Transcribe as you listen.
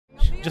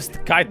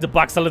just guide the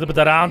bugs a little bit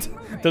around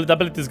till the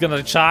ability is gonna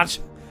recharge.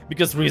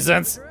 Because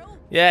reasons.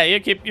 Yeah, you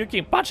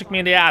keep punching me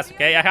in the ass,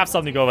 okay? I have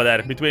something over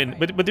there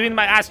between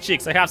my ass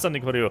cheeks. I have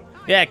something for you.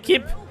 Yeah,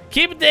 keep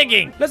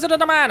digging. Ladies and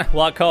gentlemen,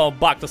 welcome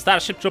back to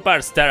Starship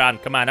Troopers Terran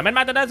Command. I'm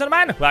ladies and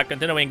gentlemen. We are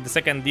continuing the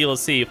second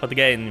DLC for the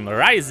game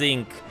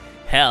Rising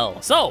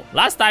Hell. So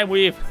last time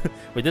we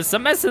did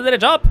some mercenary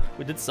job.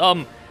 We did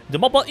some the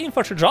mobile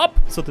infantry job.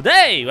 So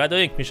today we are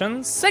doing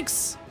mission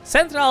 6.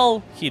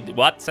 Central heat.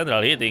 What?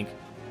 Central heating?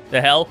 The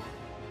hell?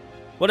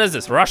 What is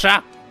this?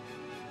 Russia?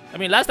 I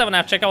mean, last time when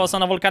I checked, I was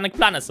on a volcanic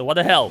planet, so what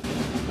the hell?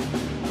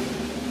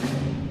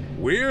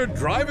 We're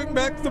driving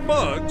back the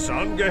bugs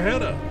on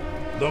Gehenna.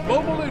 The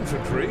mobile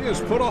infantry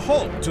has put a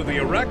halt to the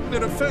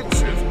arachnid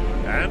offensive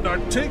and are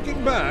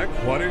taking back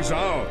what is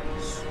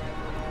ours.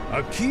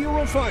 A key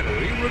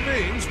refinery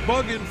remains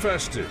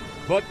bug-infested,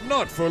 but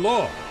not for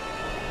long.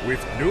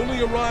 With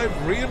newly arrived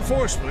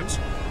reinforcements,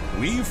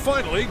 we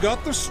finally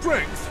got the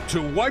strength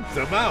to wipe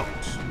them out.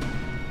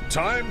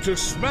 Time to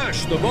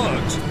smash the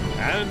bugs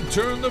and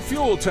turn the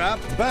fuel tap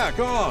back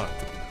on.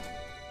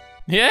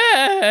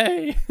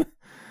 Yay!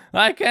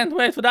 I can't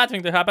wait for that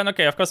thing to happen.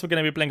 Okay, of course we're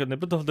gonna be playing on the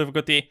brutal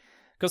difficulty.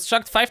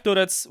 Construct 5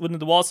 turrets within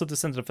the walls of the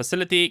central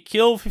facility.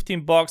 Kill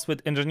 15 bugs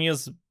with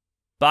engineers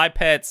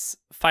bipeds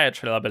fire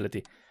trail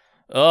ability.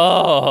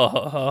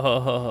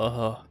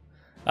 Oh,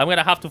 I'm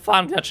gonna have to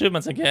farm the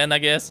achievements again, I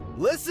guess.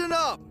 Listen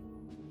up!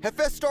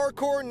 Hephaestus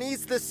Core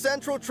needs the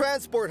central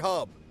transport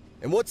hub.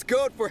 And what's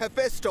good for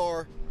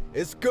Hephaestus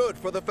is good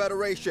for the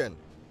Federation.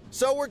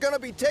 So we're gonna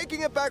be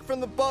taking it back from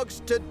the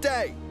bugs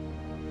today.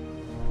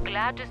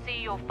 Glad to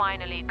see you're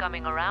finally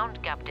coming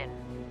around, Captain.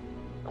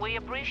 We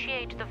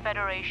appreciate the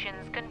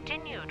Federation's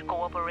continued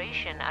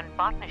cooperation and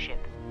partnership.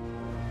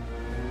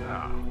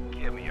 Oh,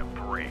 give me a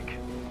break.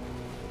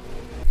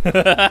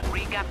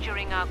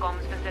 Recapturing our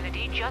comms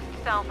facility just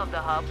south of the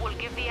hub will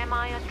give the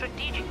MI a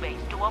strategic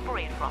base to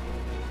operate from.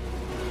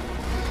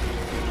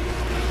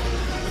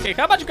 Okay,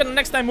 how about you can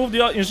next time move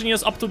the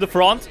engineers up to the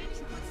front?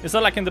 Is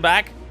that like in the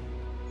back?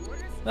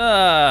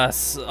 Oh,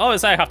 so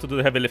I have to do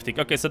the heavy lifting.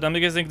 Okay, so I'm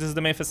guessing this is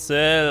the main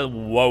facility.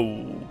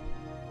 Whoa.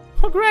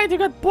 Oh, great, you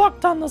got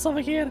bog tunnels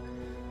over here.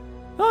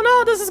 Oh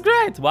no, this is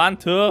great. 1,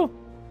 2,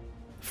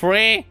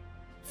 3,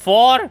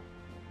 4.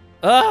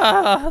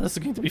 This is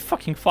going to be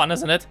fucking fun,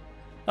 isn't it?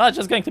 It's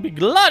just going to be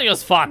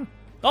glorious fun.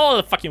 All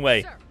the fucking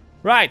way.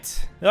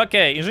 Right,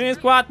 okay, engineer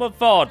squad, move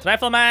forward.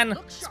 Rifleman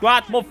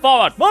squad, move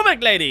forward. Move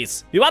it,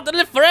 ladies. You want to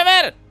live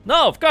forever?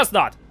 No, of course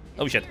not.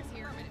 Oh shit.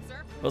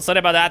 Well, sorry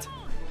about that.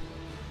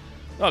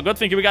 Oh, good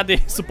thing we got the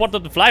support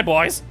of the fly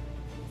boys.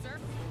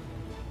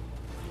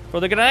 For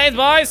the grenades,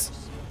 boys.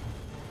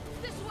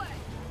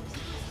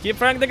 Keep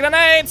throwing the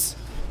grenades.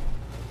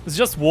 It's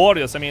just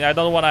warriors. I mean, I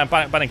don't know what I'm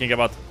panicking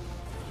about.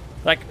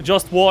 Like,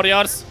 just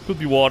warriors. Could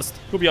be worst.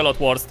 Could be a lot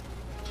worse.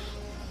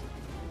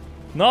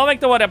 Nothing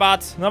to worry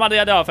about. Nobody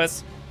at the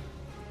office.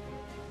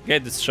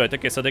 Get destroyed.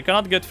 Okay, so they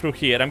cannot get through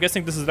here. I'm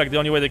guessing this is like the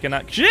only way they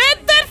can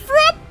get there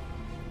from.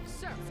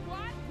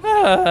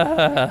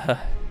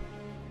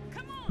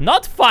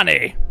 Not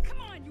funny.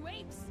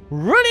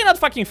 Really not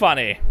fucking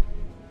funny.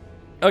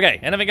 Okay,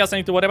 anything else I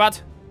need to worry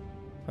about?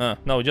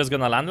 No, we're just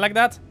gonna land like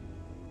that.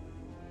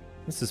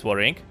 This is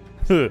worrying.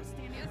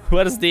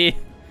 What is the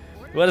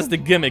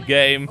gimmick,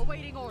 game?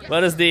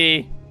 What is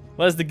the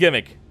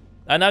gimmick?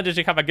 I know that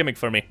you have a gimmick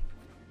for me.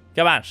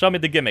 Come on, show me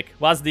the gimmick.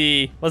 What's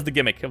the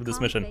gimmick of this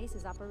mission? Base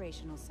is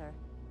operational, sir.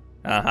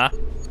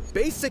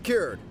 Base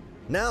secured.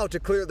 Now to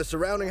clear the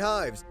surrounding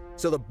hives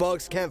so the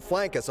bugs can't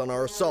flank us on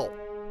our assault.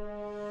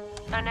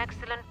 An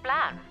excellent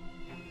plan.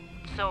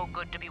 So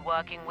good to be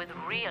working with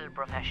real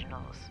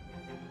professionals.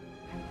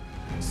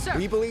 Sir.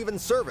 We believe in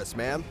service,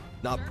 ma'am,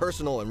 not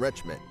personal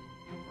enrichment.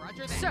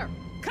 Roger that. Sir.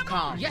 Come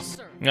on. Yes,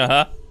 sir.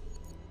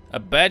 I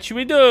bet you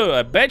we do.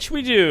 I bet you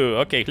we do.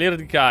 Okay, clear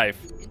the hive.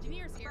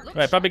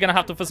 Right, probably gonna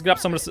have to first grab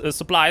some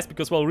supplies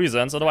because, well,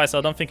 reasons. Otherwise,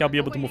 I don't think I'll be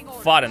able to move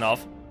far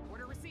enough.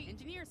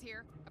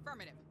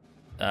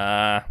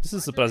 This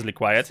is surprisingly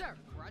quiet. Sir,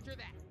 roger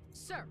that.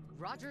 Sir,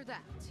 roger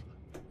that.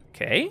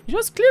 Okay,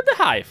 just clear the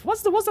hive.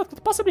 What's that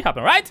could possibly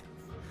happen, right?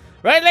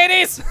 Right,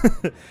 ladies?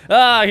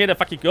 Here the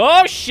fucking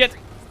oh shit!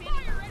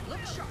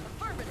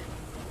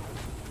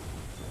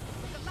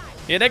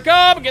 Here they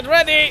come. Get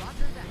ready.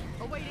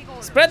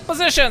 Spread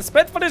positions.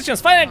 Spread positions.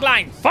 Firing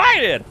line.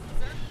 Fire!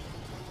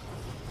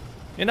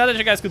 You know that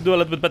you guys could do a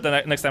little bit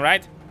better next time,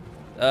 right?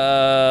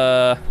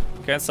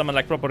 Can't summon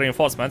like proper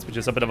reinforcements, which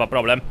is a bit of a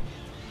problem.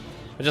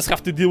 I just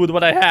have to deal with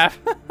what I have.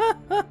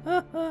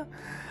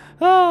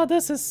 Oh,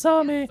 this is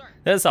so me.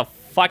 There's a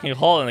fucking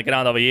hole in the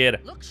ground over here.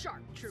 Look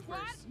sharp, troopers.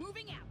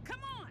 Moving out.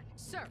 Come on,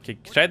 sir. Okay,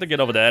 try to get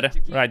over there.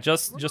 Right,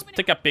 just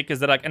take a peek. Is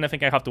there like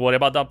anything I have to worry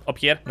about up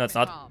here? No, it's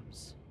not.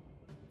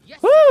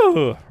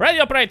 Woo!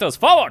 Ready, operators,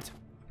 forward!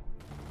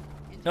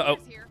 Uh-oh.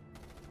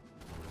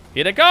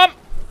 Here they come!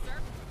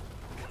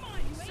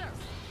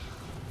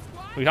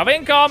 We have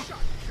income!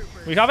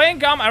 We have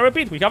income! I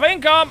repeat, we have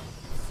income!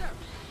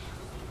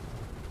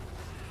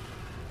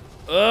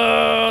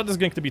 This is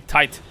going to be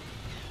tight.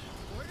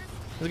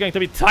 This is going to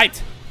be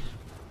tight.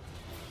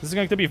 This is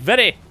going to be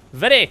very,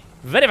 very,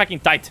 very fucking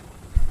tight.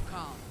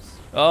 Comms.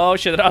 Oh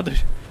shit,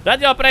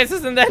 radio operators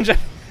is in danger.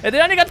 And they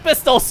only got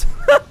pistols.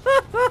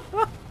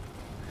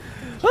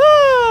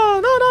 Oh,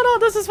 no,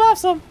 this is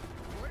awesome.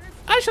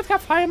 I should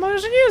have hired more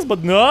engineers,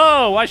 but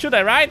no, why should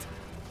I, right?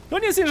 Who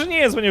needs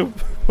engineers when you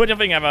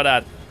think about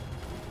that?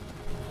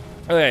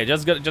 Okay,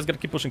 just gotta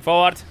keep pushing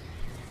forward.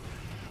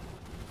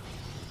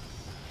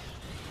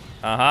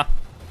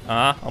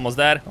 Almost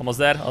there.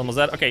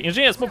 Okay,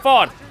 engineers, move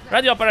forward.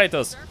 Radio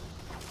operators.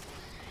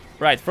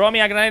 Right, throw me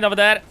a grenade over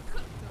there.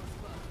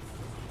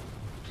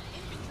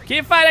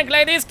 Keep firing,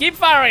 ladies, keep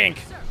firing.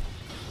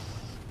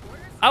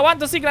 I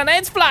want to see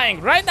grenades flying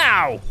right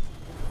now.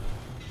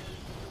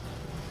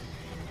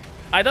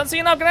 I don't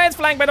see no grenades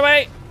flying, by the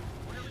way.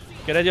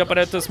 Okay, radio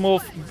operators,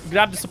 move.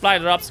 Grab the supply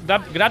drops.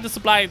 Grab the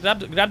supply. Grab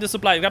the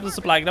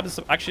supply.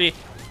 Actually,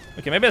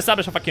 okay, maybe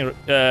establish a fucking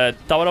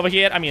tower over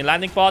here. I mean,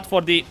 landing pod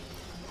for the.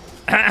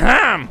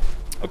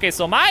 Okay,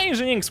 so my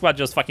engineering squad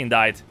just fucking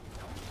died.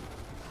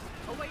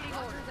 Awaiting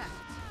order.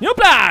 New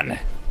plan.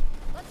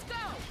 Let's go.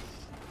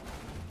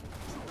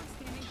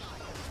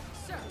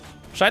 Sir.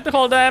 Try to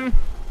hold them.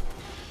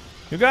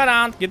 You go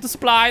around, get the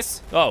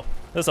supplies. Oh,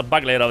 there's a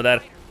bug layer over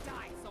there.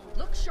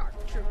 Look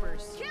sharp,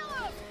 troopers. Kill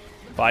him.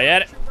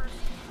 Fire.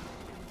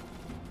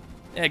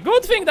 Yeah,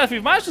 good thing that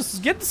we've managed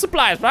to get the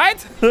supplies, right?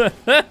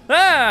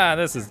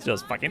 This is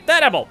just fucking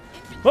terrible.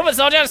 Move it,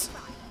 soldiers.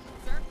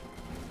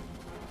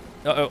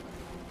 Uh-oh.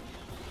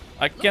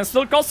 I can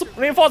still call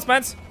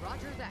reinforcements.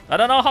 Roger that. I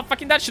don't know how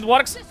fucking that shit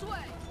works. This way.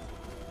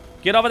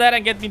 Get over there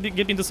and get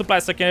me the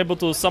supplies so I can be able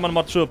to summon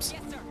more troops.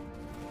 Yes, sir.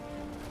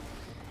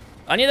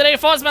 I need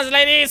reinforcements,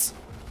 ladies.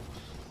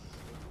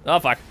 Oh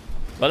fuck.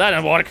 Well, that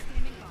didn't work.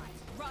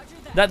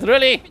 That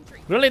really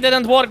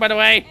didn't work, by the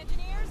way.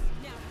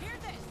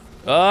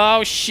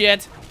 Oh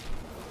shit.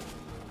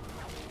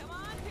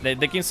 They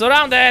can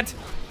surround it.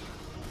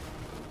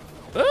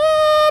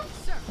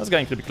 That's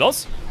going to be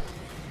close.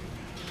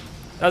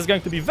 That's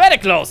going to be very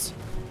close.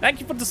 Thank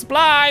you for the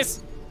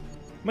supplies.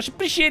 Much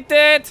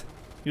appreciated.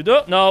 You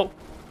do? No.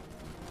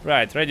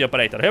 Right, radio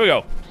operator. Here we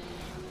go.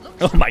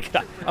 Oh my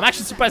god. I'm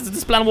actually surprised that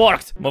this plan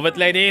worked. Move it,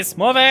 ladies.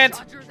 Move it.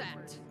 Roger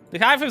that. The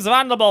hive is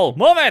vulnerable.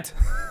 Move it.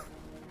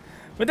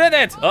 We did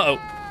it. Uh-oh.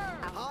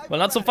 Well,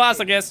 not so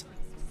fast, I guess.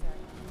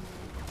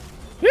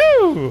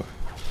 Whew.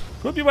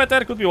 Could be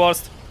better, could be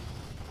worse.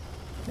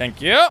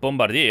 Thank you.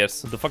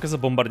 Bombardiers. What the fuck is a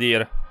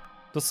bombardier?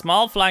 The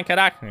small flying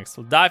arachnids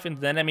will dive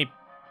into the enemy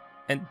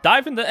and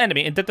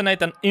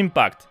detonate an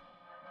impact.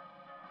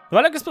 The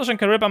violent explosion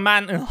can rip a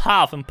man in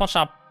half and punch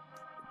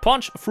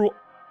through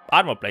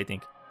armor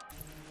plating.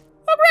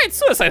 Oh great,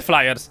 suicide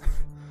flyers.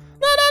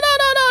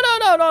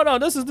 No.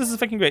 This is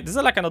fucking great. This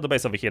is like another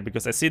base over here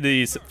because I see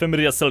this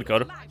familiar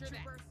Silkor.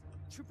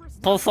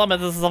 Tell someone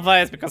this is a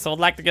base because I would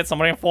like to get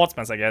some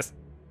reinforcements, I guess.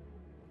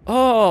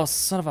 Oh,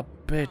 son of a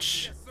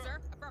bitch.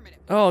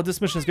 Oh,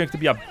 this mission is going to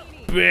be a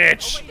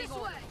bitch.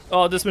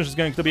 Oh, this mission is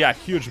going to be a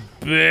huge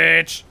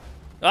bitch.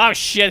 Oh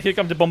shit, here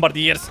come the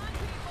bombardiers.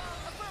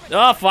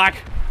 Oh fuck.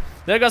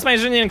 There goes my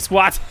engineering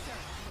squad.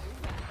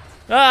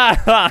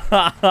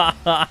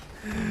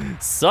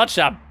 Such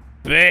a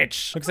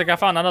bitch. Looks like I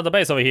found another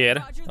base over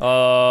here.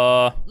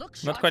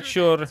 Not quite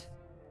sure.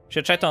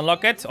 Should I try to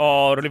unlock it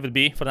or leave it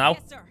be for now?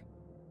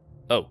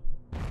 Oh.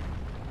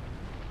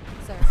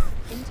 Sir,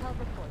 intel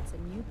reports a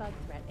new bug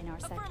threat in our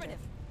sector.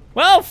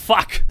 Well,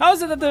 fuck. How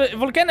is it that the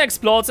volcano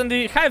explodes and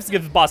the hives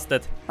get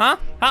busted? Huh?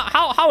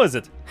 How is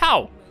it?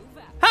 How?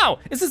 How?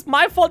 Is this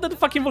my fault that the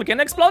fucking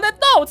volcano exploded?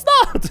 No, it's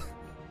not.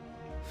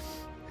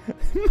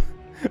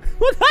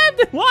 What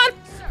happened? What?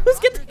 Who's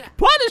getting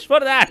punished for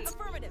that?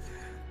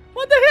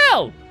 What the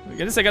hell? I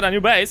guess I got a new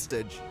base.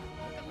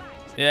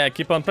 Yeah,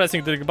 keep on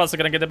pressing the bus so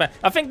I can get the base.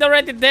 I think they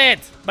already did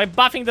by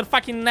buffing their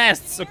fucking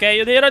nests,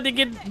 okay? They already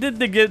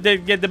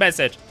get the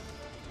message.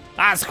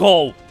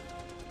 Asshole!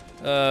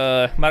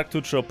 Mark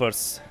II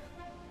Troopers.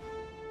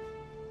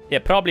 Yeah,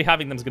 probably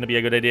having them is gonna be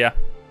a good idea.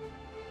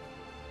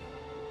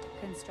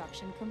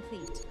 Construction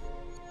complete.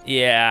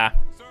 Yeah.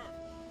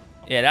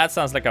 Yeah, that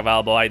sounds like a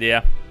valuable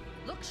idea.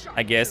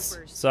 I guess.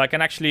 So I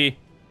can actually...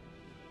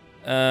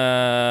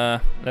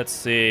 let's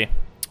see.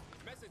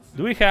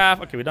 Do we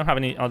have... Okay, we don't have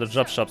any other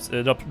drop shops,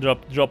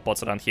 drop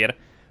pods around here.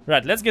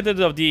 Right, let's get rid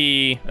of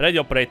the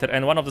radio operator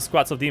and one of the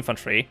squads of the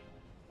infantry.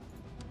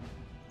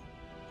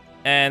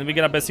 And we're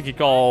gonna basically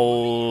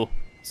call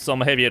some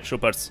heavier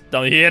troopers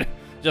down here,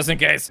 just in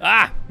case.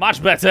 Ah,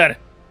 much better.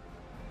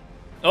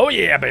 Oh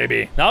yeah,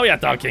 baby. Now we are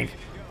talking.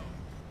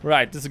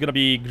 Right, this is gonna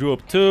be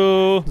group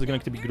 2. This is going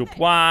to be group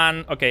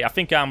 1. Okay, I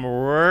think I'm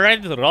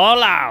ready to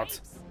roll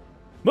out.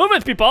 Move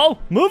it, people!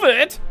 Move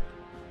it!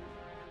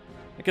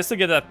 I can still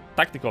get a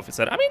tactical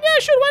officer. I mean, yeah,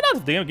 sure, why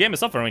not? The game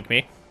is offering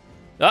me.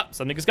 Oh,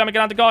 something is coming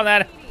around the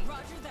corner.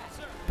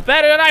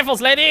 Prepare your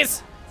rifles,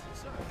 ladies!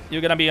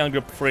 You're gonna be on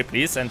group 3,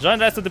 please, and join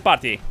the rest of the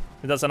party.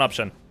 If that's an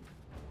option.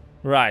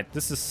 Right,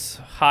 this is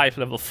hive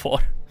level 4.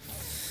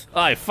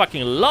 I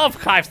fucking love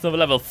hives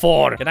level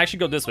 4. Can I actually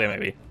go this way,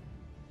 maybe?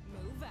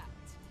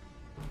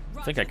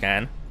 I think I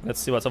can. Let's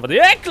see what's over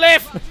there. Hey,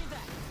 Cliff!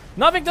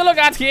 Nothing to look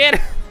at here!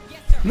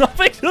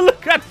 Nothing to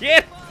look at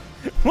here!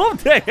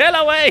 Move the hell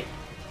away!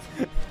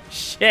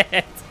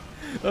 Shit!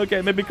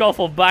 Okay, maybe call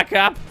for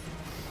backup.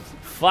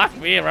 Fuck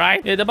me,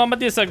 right? Yeah, the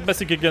bombardiers are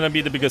basically gonna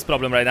be the biggest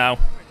problem right now.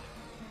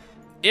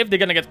 If they're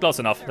gonna get close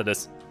enough to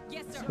this.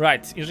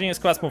 Right, engineering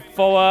squads move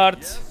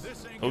forward.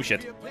 Oh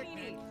shit.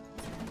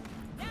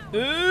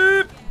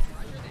 I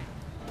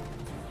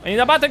need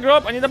a battle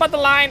group, I need a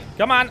battle line.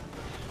 Come on.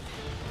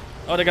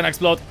 Oh, they're gonna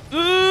explode.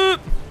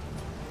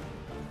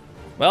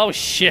 Well,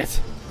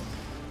 shit.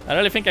 I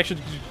really think I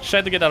should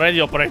try to get a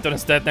radio operator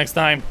instead next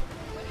time.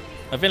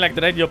 I feel like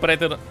the radio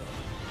operator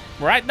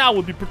right now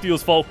would be pretty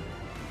useful.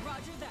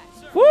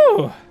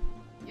 Woo!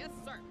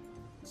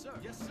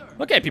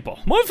 Okay, people,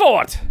 move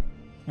forward.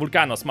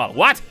 Volcano small.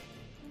 What?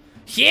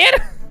 Here?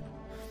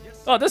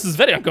 Oh, this is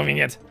very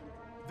inconvenient.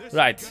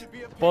 Right,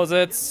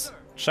 posits.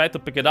 Try to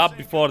pick it up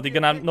before they're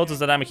gonna notice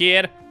that I'm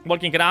here.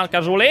 Walking around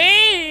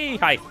casually.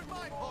 Hi.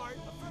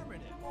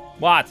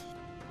 What?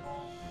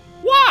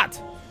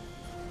 What?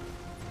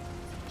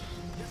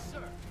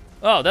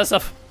 Oh, that's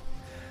a...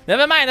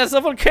 Never mind, there's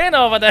a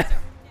volcano over there.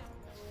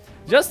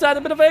 Just had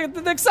a bit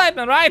of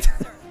excitement, right?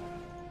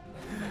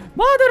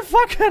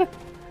 Motherfucker!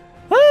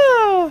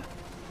 Ah.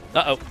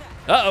 Uh-oh.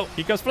 Uh-oh,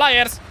 here comes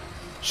flyers.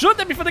 Shoot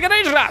them before they can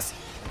range us.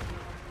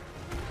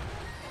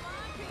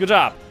 Good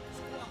job.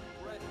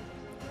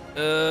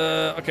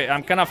 Okay,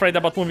 I'm kind of afraid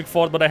about moving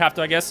forward, but I have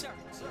to, I guess.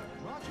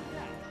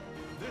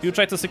 You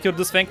try to secure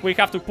this thing. We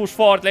have to push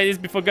forward, ladies,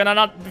 before they're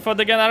gonna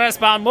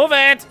respawn. Move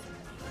it!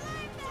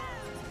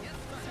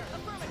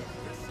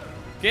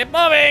 Keep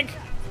moving!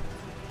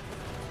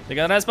 They're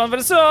gonna respawn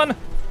very soon.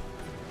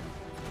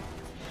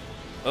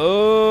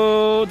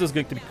 Oh, this is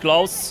going to be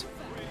close.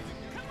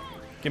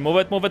 Okay, move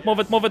it, move it, move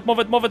it, move it, move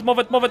it, move it, move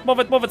it, move it, move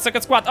it, move it.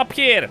 Second squad, up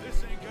here.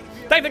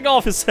 Technical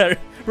officer,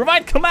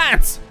 provide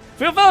commands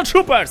for your fellow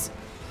troopers.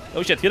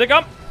 Oh shit, here they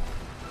come.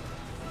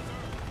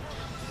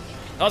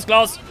 That was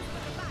close.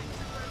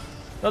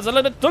 That was a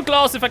little bit too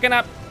close, if I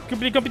can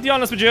be completely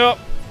honest with you.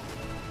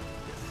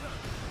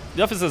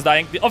 The officer's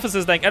dying. The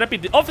officer's dying. I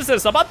repeat, the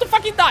officer's about to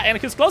fucking die, and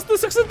he's close to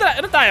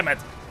retirement.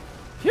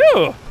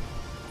 Phew.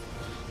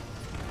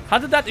 How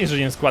did that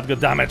engineering squad get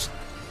damaged?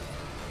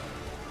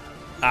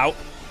 Ow.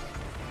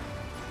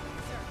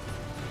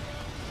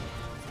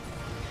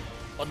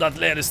 Oh, that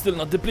layer is still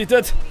not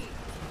depleted.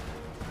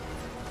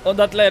 Oh,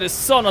 that layer is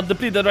so not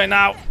depleted right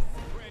now.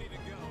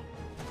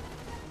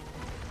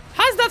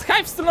 How's that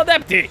hive still not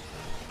empty?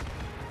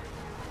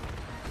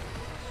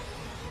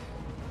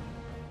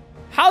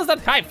 How's that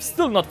hive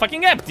still not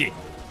fucking empty?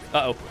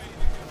 Uh-oh.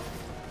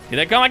 Here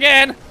they come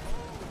again.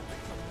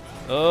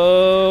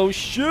 Oh,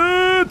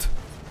 shit.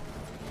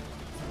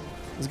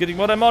 It's getting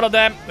more and more of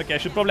them. Okay, I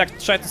should probably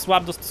try to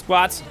swap those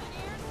squads.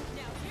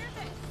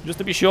 Just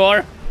to be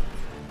sure.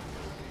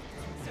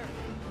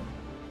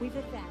 We've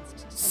advanced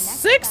to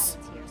the next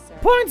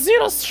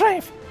 6.0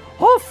 strength.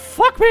 Oh,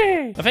 fuck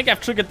me. I think I've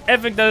triggered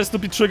everything that is to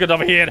be triggered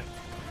over here.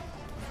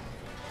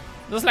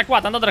 There's like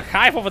what, another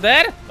hive over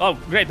there? Oh,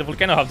 great, the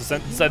volcano have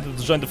decided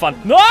to join the fun.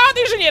 No, the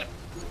engineer!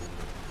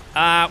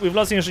 We've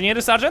lost the engineer,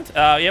 Sergeant.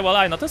 Yeah, well,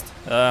 I noticed.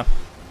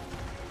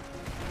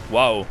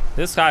 Wow,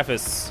 this hive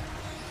is...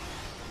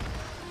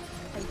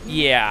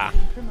 Yeah.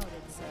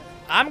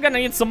 I'm gonna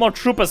need some more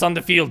troopers on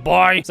the field,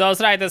 boy. So I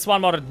was right, there's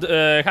one more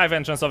hive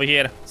entrance over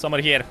here,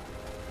 somewhere here.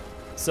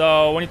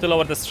 So we need to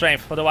lower the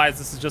strength, otherwise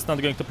this is just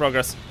not going to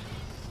progress.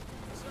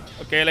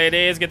 Okay,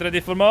 ladies, get ready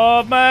for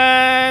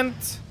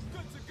movement.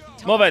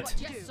 Move it.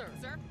 Yes, sir.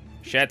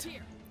 Shit.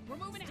 We're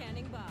moving.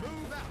 Standing by.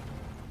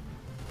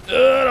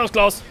 That was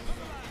close.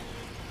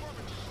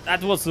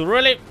 That was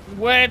really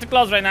way too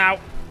close right now.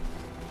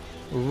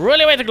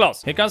 Really way too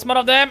close. Here comes more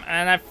of them,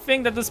 and I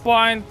think at this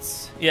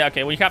point, yeah,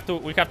 okay, we have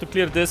to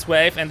clear this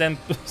wave and then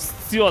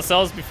steal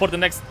ourselves before the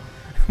next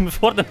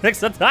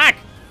attack.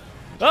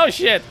 Oh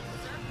shit.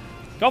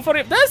 Go for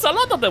it. There's a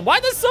lot of them. Why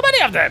there's so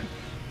many of them?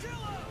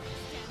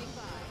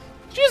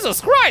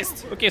 Jesus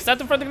Christ. Okay, start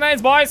to front the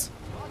grenades, boys.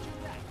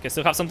 Okay,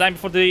 still have some time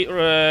before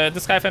the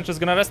sky fence is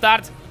gonna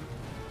restart.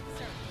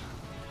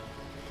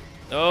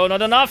 Oh,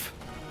 not enough.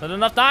 Not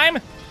enough time.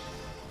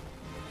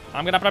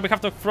 I'm gonna probably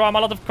have to throw a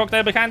Molotov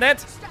cocktail behind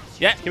it.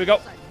 Yeah, here we go.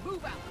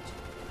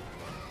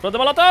 Throw the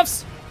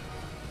Molotovs.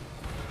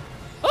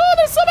 Oh,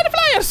 there's so many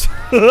flyers.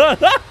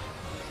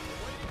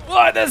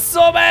 Oh, there's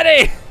so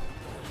many.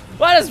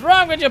 What is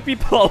wrong with you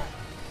people?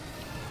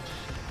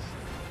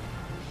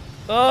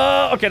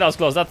 Oh, okay, that was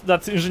close.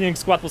 That engineering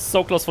squad was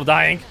so close for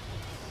dying.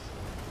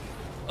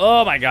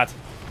 Oh my god.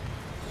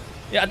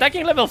 Yeah,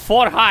 attacking level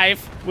 4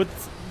 hive with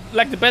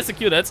like the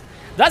basic units.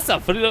 That's a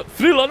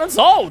thrill on its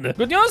own.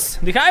 Good news,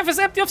 the hive is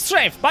empty of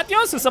strength. Bad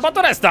news, it's about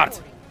to restart.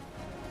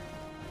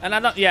 And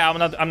I'm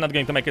not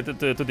going to make it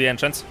to the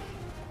entrance.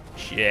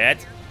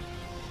 Shit.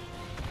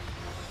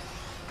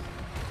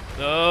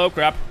 Oh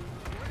crap.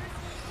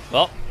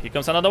 Well, here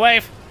comes another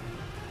wave.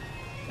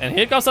 And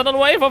here comes another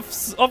wave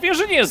of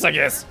engineers, I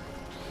guess.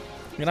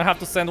 I'm gonna have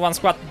to send one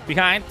squad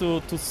behind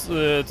to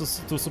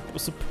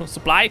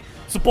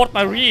support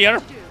my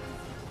rear,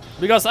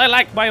 because I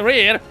like my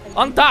rear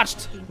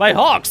untouched by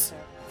hawks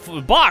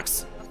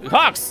Box!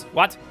 Hawks!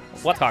 What?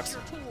 What Hawks?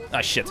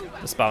 Ah, shit.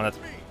 They spawned it.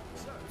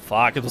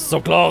 Fuck, it was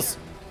so close.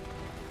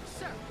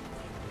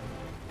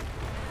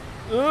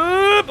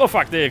 Oh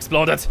fuck, they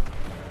exploded.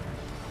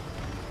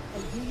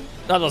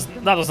 That was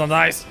not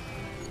nice.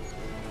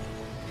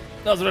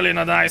 That was really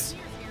not nice.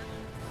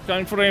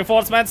 Going for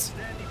reinforcements.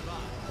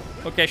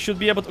 Okay, should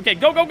be able to. Okay,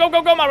 go, go, go,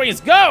 go, go,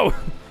 Marines, go!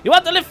 You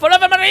want to live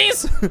forever,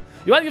 Marines?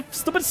 You want your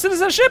stupid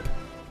citizenship?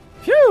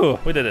 Phew,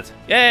 we did it.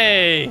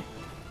 Yay!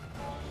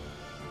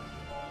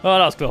 Oh,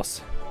 that was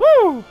close.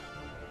 Woo!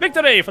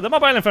 Victory for the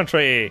mobile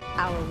infantry!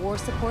 Our war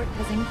support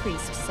has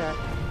increased, sir.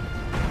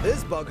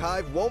 This bug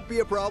hive won't be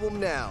a problem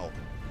now.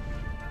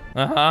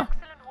 Uh-huh.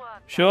 Excellent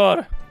work.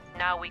 Sure.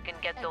 Now we can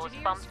get those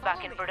pumps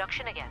back in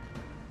production again.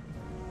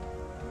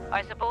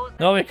 I suppose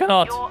No, we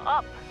cannot. you're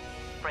up,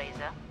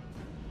 Fraser.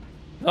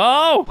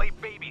 No! Play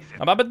babysit.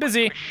 I'm a bit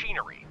busy.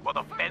 Machinery. While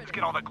the feds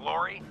get all the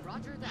glory.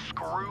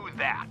 Screw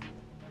that.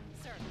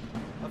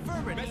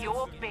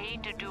 You're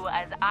paid to do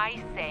as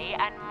I say,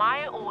 and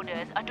my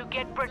orders are to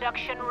get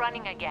production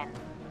running again.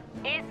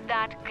 Is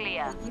that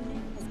clear? Unit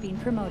has been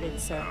promoted,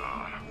 sir.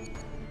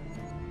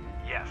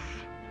 Yes,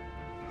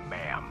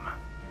 ma'am.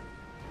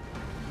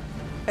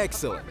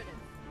 Excellent.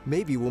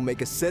 Maybe we'll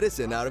make a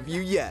citizen out of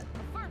you yet.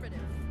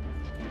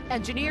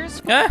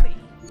 Engineers, Yeah. follow me.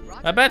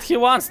 I bet he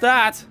wants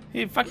that.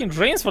 He fucking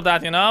dreams for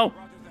that, you know?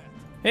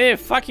 He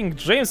fucking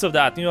dreams of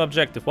that new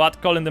objective.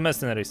 What? Calling the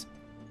mercenaries.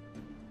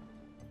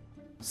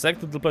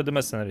 Select to deploy the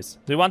mercenaries.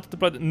 Do you want to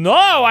deploy the...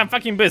 No! I'm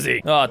fucking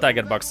busy! Oh,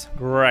 Tiger Box.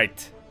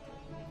 Great.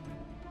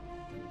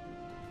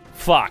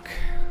 Fuck.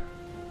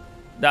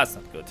 That's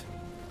not good.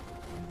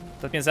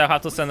 That means I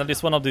have to send at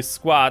least one of these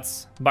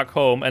squads back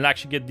home and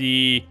actually get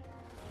the...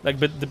 like,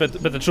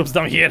 the troops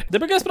down here. The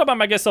biggest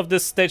problem, I guess, of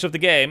this stage of the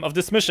game, of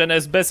this mission,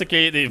 is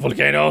basically the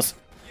volcanoes.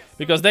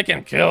 Because they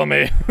can kill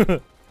me.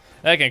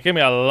 They can kill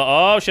me a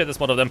lot. Oh shit, there's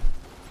more of them.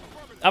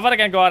 I thought I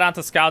can go around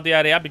to scout the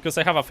area because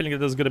I have a feeling that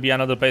there's gonna be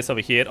another base over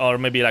here, or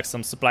maybe like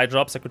some supply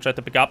drops I could try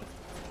to pick up.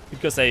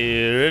 Because I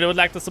really would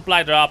like the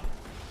supply drop.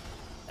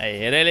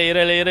 I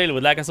really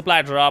would like a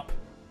supply drop.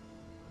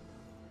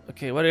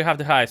 Okay, where do you have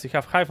the hives? You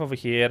have hive over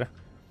here.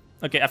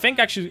 Okay, I think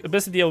actually the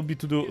best idea would be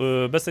to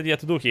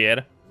do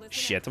here.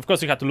 Shit, of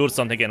course you have to lure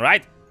something in,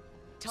 right?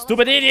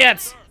 Stupid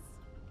idiots!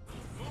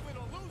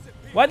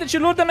 Why did you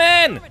lure them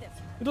in?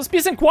 It was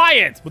peace and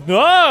quiet. But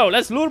no,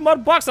 let's lure more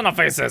bugs on our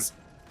faces.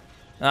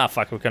 Ah,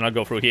 fuck, we cannot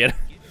go through here.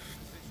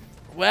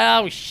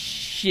 Well,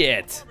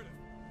 shit.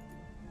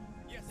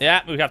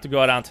 Yeah, we have to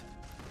go around.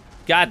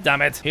 God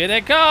damn it. Here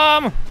they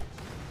come.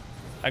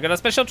 I got a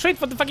special treat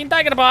for the fucking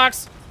Tiger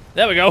Box.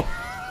 There we go.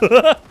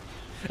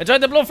 Enjoy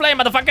the blue flame,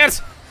 motherfuckers.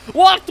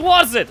 What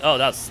was it? Oh,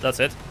 that's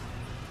it.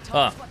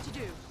 Oh.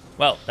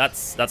 Well, that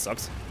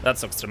sucks. That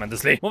sucks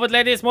tremendously. Move it,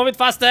 ladies. Move it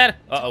faster.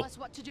 Uh-oh.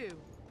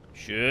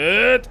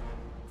 Shit.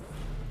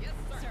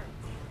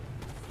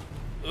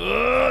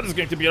 This is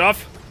going to be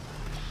rough.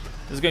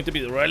 This is going to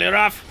be really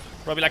rough.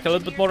 Probably like a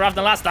little bit more rough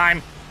than last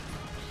time.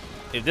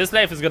 If this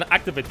life is gonna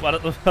activate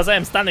as I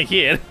am standing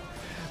here.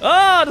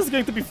 Oh, this is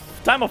going to be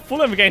time of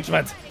full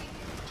engagement.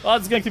 Oh,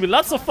 it's going to be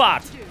lots of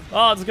fat.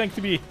 Oh, it's going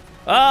to be...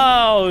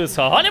 Oh, it's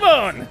a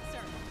honeymoon.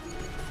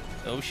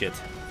 Oh, shit.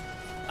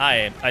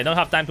 I don't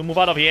have time to move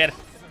out of here.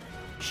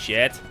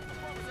 Shit.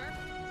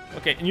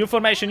 Okay, new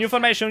formation,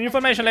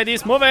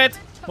 ladies. Move it.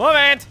 Move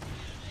it.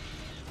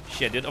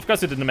 Shit, dude. Of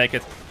course you didn't make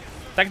it.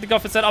 Tactical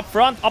officer up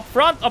front.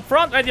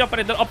 Radio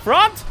operator up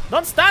front.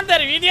 Don't stand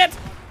there, you idiot.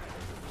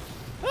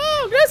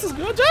 Oh, this is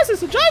good.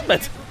 Justice,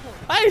 judgment.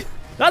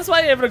 That's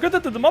why I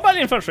recruited to the mobile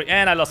infantry.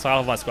 And I lost half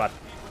of my squad.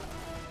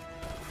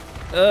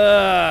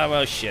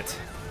 Well, shit.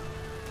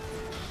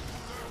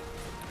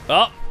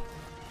 Oh.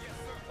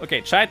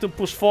 Okay, try to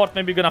push forward.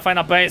 Maybe you're gonna find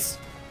a base.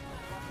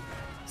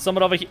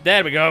 Somewhere over here.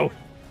 There we go.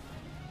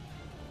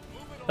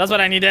 That's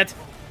what I needed.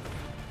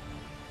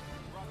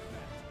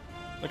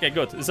 Okay,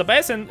 good. It's a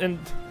base and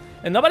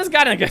nobody's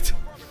getting it.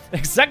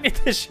 Exactly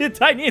the shit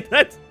I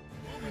needed.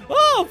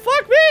 Oh,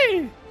 fuck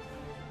me.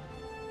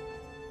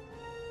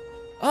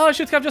 Oh, I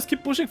should have just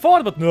keep pushing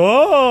forward, but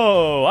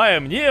no. I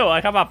am new.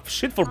 I have a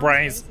shit for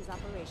brains.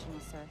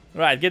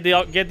 Right, get the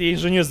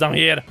engineers down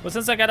here. But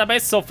since I got a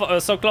base so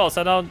close,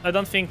 I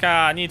don't think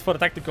a need for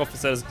tactical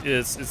officers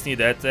is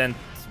needed, and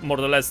more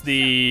or less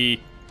the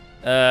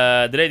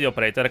radio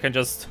operator. I can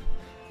just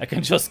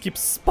keep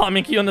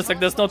spamming units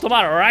like there's no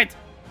tomorrow, right?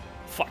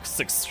 Fuck,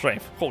 6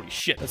 strength. Holy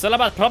shit. It's all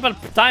about proper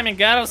timing,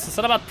 girls. It's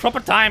all about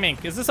proper timing.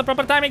 Is this a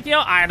proper timing,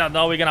 Neo? I don't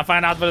know. We're gonna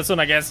find out very soon,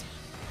 I guess.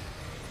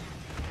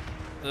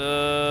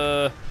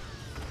 Wow,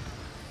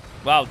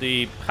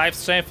 the hive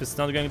strength is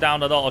not going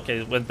down at all. Okay,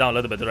 it went down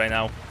a little bit right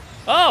now.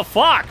 Oh,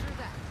 fuck!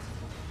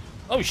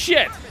 Oh,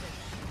 shit!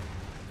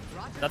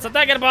 That's a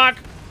Tiger Bug!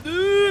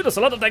 There's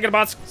a lot of Tiger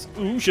Bugs.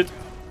 Oh, shit.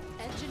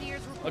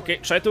 Okay,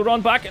 try to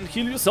run back and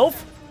heal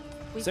yourself.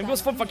 Same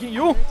goes for fucking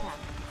you.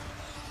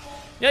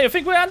 Yeah, you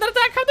think we're under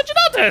attack? How did you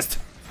notice?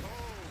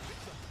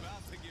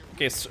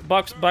 Okay,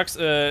 Bugs,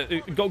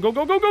 go.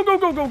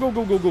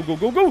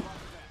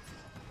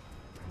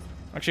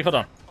 Actually, hold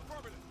on.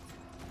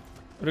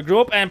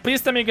 Regroup, and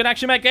please tell me you can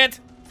actually make it.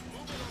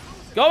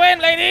 Go in,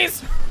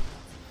 ladies!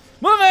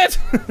 Move it!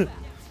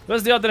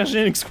 Where's the other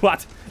engineering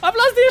squad? I've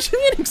lost the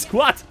engineering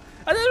squad!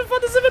 I didn't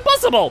thought this even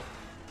possible!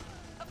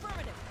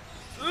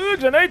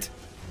 Grenade!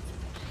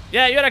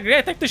 Yeah, you're a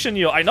great tactician,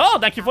 you. I know,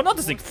 thank you for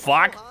noticing.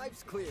 Fuck!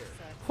 Hive's clear.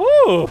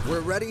 Whew.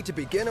 We're ready to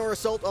begin our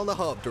assault on the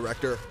hub,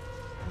 Director.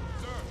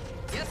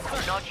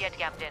 Not yet,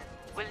 Captain.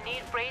 We'll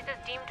need Fraser's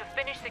team to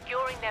finish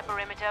securing their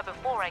perimeter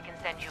before I can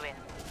send you in.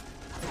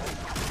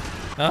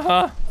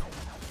 Uh-huh.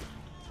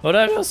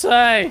 Whatever you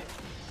say.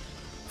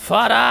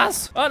 Fat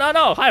ass. Oh,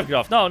 no.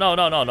 Hivecraft.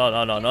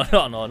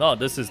 No.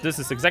 This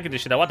is exactly the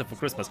shit I wanted for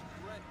Christmas.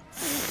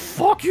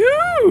 Fuck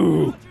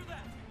you!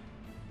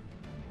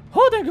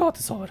 Oh, thank God,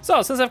 it's over.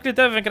 So, since I've cleared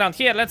everything around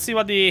here, let's see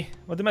what the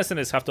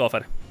mercenaries have to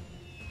offer.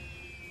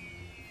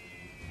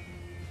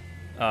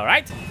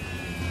 Alright.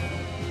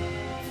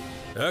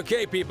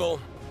 Okay, people.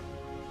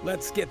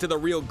 Let's get to the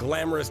real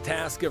glamorous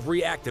task of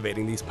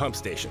reactivating these pump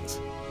stations.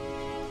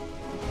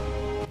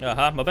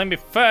 Uh-huh, but maybe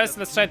first,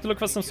 let's try to look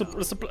for some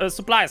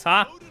supplies,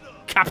 huh?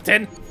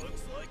 Captain!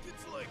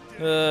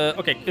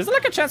 Okay, is there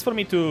like a chance for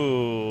me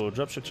to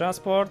dropship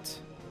transport?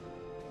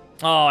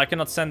 Oh, I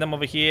cannot send them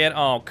over here.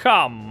 Oh,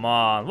 come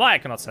on. Why I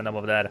cannot send them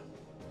over there?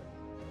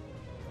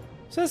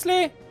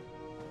 Seriously?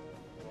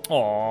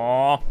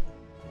 Aww.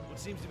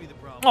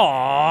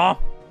 Aww.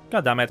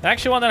 God damn it. I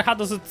actually wonder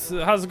how's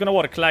it gonna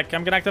work? Like,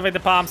 I'm gonna activate the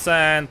pumps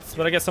and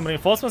will I get some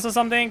reinforcements or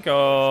something?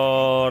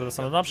 Or that's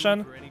not an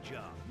option?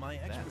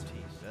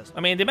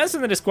 I mean, the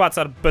mercenary squads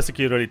are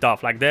basically really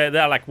tough. Like,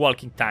 they're like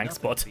walking tanks,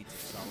 but...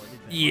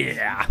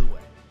 Yeah.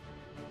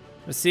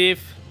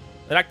 Receive.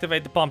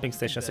 Reactivate the pumping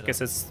stations. Okay,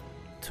 so it's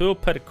 2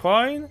 per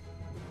coin.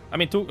 I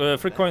mean, 3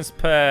 coins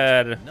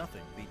per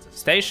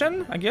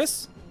station, I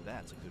guess.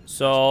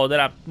 So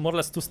there are more or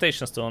less 2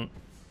 stations to...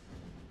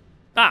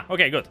 Ah,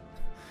 okay, good.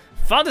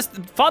 Found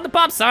the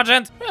pump,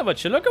 Sergeant. Yeah,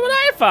 but you look at what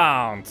I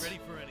found.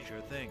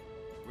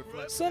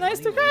 So nice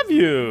to have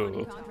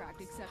you.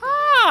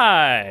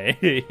 Hi.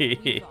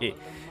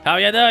 How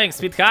you doing,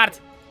 sweetheart?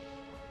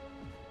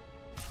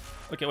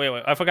 Okay,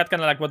 wait. I forgot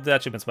kind of like what the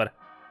achievements were.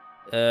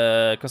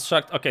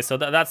 Construct. Okay, so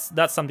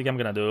that's something I'm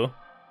gonna do.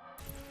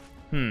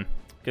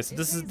 Okay, so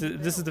this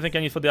is the thing I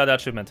need for the other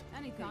achievement.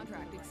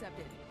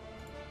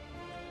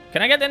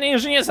 Can I get any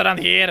engineers around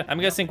here? I'm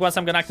guessing once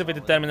I'm gonna activate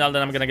the terminal,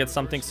 then I'm gonna get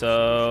something.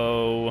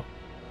 So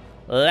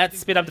let's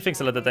speed up the things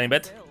a little tiny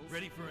bit.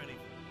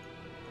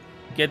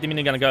 Get the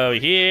minigun go over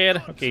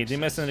here. Okay, the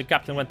mercenary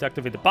captain went to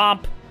activate the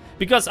pump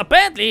because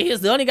apparently he's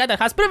the only guy that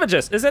has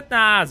privileges. Is it?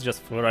 Nah, it's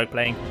just for role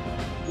playing.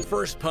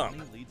 First pump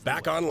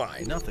back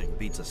online. Nothing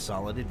beats a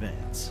solid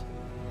advance.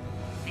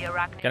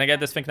 Can I get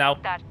this thing now?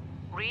 That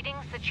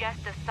readings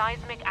suggest the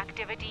seismic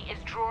activity is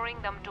drawing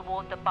them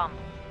toward the pump.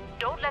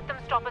 Don't let them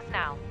stop us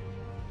now.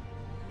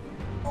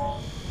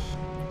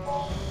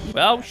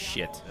 Well,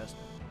 shit.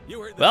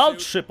 Well,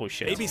 triple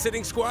shit.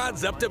 Babysitting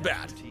squads up to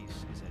bat.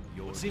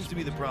 Seems to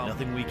be the problem.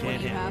 Nothing we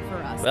can't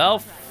handle. Well,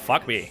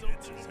 fuck me.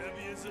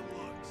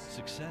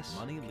 Success.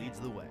 Money leads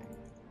the way.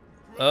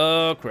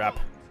 Oh, crap.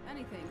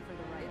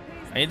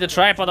 I need the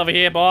tripod over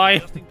here,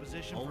 boy.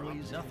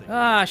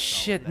 Ah,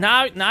 shit.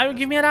 Now you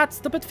give me that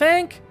stupid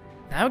thing?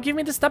 Now you give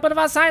me the stupid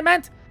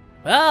assignment?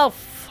 Well,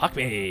 fuck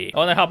me. I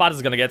wonder how bad this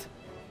is gonna get.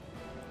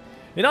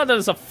 You know,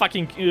 there's a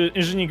fucking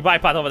engineering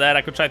bipod over there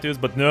I could try to use,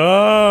 but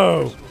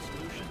no!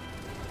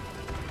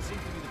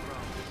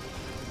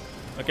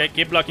 Okay,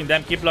 keep blocking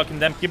them, keep blocking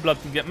them, keep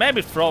blocking them.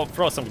 Maybe throw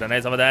some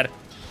grenades over there.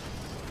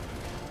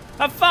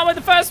 Have fun with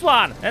the first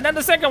one! And then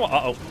the second one.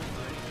 Uh-oh.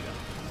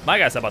 My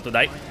guy's about to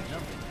die.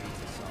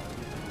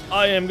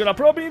 I am gonna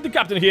probably need the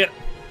captain here.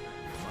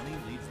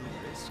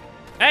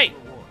 Hey!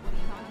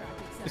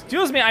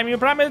 Excuse me, I'm your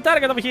primary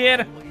target over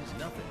here.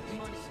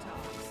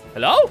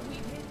 Hello?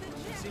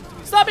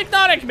 Stop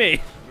ignoring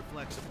me!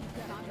 What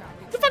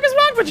the fuck is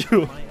wrong with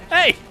you?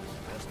 Hey!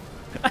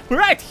 I'm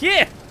right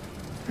here!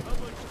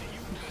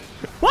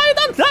 Why you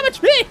don't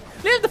damage me?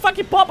 Leave the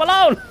fucking pop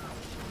alone!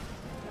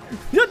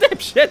 You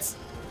dipshits!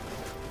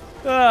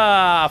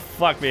 Ah,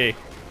 fuck me.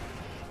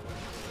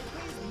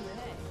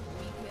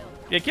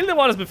 Yeah, kill the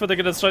waters before they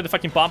can destroy the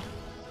fucking pump.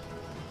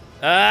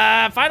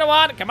 Final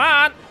one, come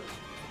on!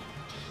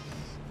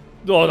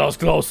 Oh, that was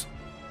close.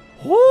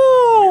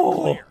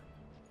 Woo!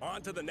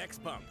 On to the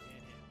next pump.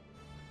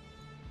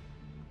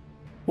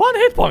 1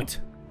 hit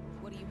point.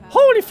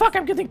 Holy fuck,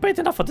 I'm getting paid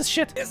enough for this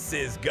shit. This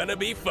is gonna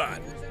be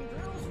fun.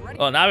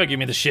 Oh, now you give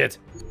me the shit.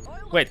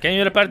 Wait, can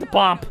you repair the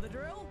pump?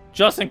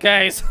 Just in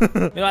case.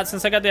 You know what,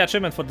 since I got the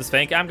achievement for this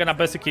thing, I'm gonna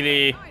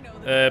basically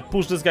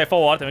push this guy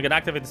forward and we're gonna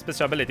activate the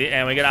special ability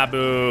and we're gonna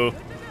do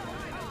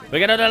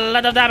a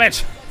lot of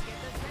damage.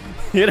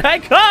 Here I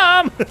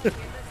come!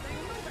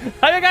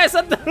 How you guys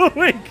are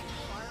doing?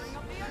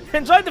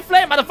 Enjoy the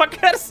flame,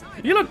 motherfuckers!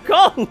 You look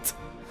cold!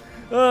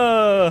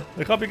 I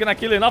hope you're gonna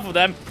kill enough of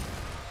them.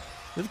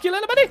 Did it kill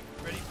anybody?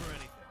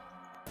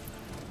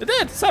 It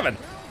did! 7.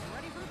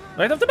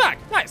 Right off the back.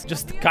 Nice.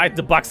 Just guide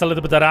the bugs a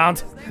little bit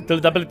around till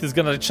the ability is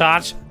gonna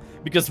recharge.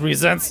 Because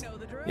reasons.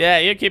 Yeah,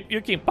 you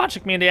keep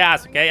punching me in the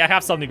ass, okay? I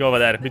have something over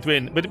there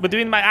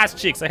between my ass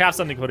cheeks. I have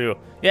something for you.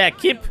 Yeah,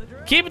 keep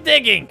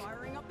digging.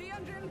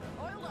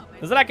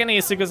 Is there like any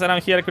secrets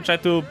around here I could try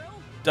to,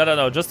 I don't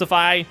know,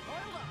 justify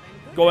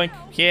going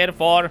here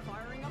for,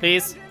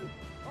 please?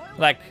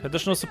 Like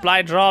additional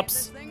supply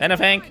drops,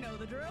 anything?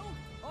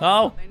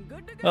 No?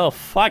 Oh,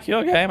 fuck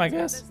your game, I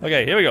guess.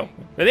 Okay, here we go.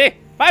 Ready?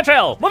 Fire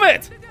trail, move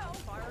it!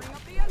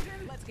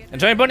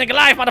 Enjoy burning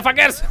alive,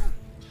 motherfuckers!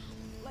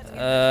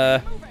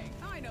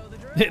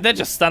 They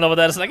just stand over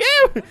there. It's like,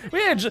 yeah,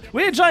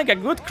 we're enjoying a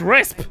good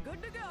crisp.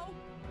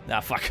 Ah,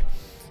 fuck.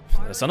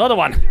 There's another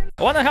one.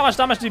 I wonder how much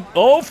damage the...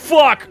 Oh,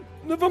 fuck!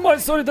 Never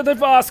mind, sorry that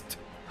I've asked.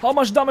 How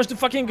much damage the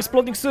fucking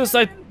exploding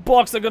suicide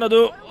box are gonna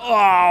do?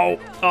 Oh,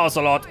 that's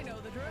a lot.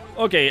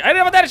 Okay,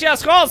 arrivederci,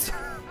 assholes!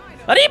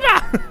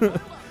 Arriba!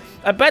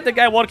 I bet the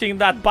guy working in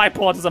that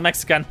bipod is a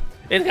Mexican.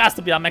 It has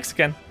to be a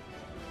Mexican.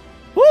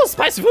 Ooh,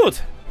 spicy food!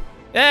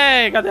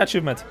 Yay, got the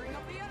achievement.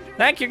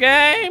 Thank you,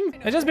 game!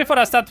 And just before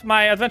I start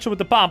my adventure with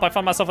the pump, I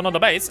found myself another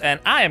base, and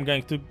I am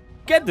going to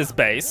get this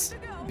base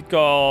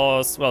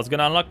because, well, it's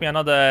gonna unlock me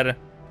another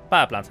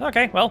power plant.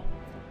 Okay, well,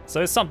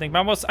 so it's something. But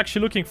I was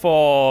actually looking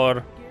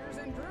for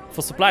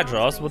supply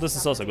draws. Well, this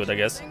is also good, I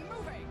guess.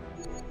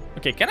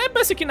 Okay, can I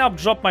basically now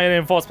drop my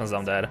reinforcements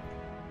down there?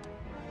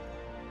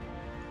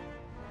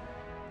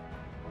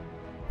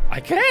 I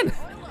can!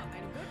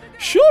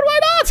 Sure, why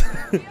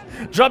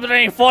not? Drop the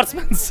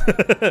reinforcements!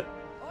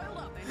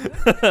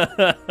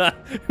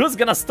 Who's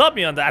gonna stop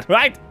me on that,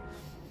 right?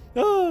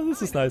 Oh,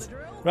 this is nice.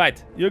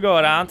 Right, you go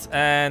around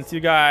and you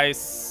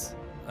guys...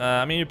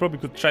 I mean, you probably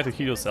could try to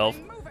heal yourself.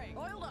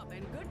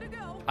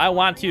 I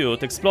want you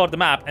to explore the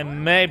map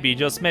and maybe,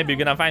 just maybe, you're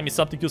gonna find me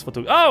something useful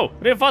too. Oh!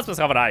 Reinforcements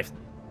have arrived!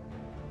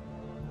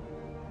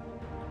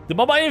 The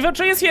mobile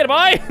infantry is here,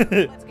 boy!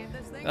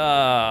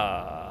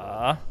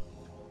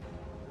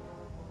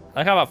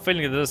 I have a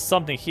feeling that there's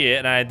something here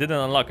and I didn't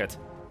unlock it.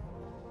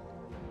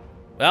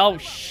 Oh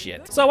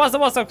shit. So what's the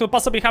worst that could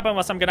possibly happen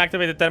once I'm gonna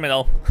activate the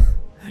terminal?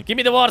 Give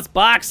me the words,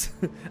 box!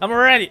 I'm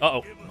ready!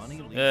 Uh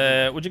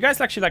oh. Would you guys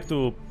actually like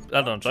to,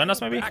 I don't know, join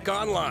us maybe? Back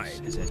online.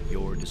 Is at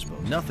your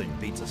disposal. Nothing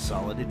beats a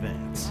solid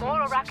advance.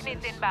 More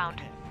arachnids inbound.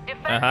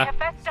 Defend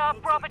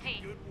Hephaestus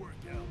property.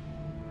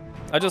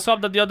 I just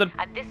hope that the other...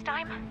 At this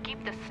time,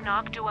 keep the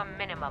snark to a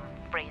minimum,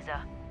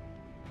 Fraser.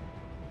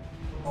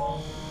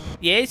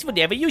 Yes,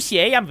 whatever you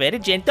say, I'm very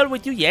gentle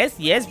with you, yes,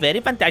 yes, very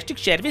fantastic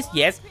service,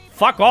 yes.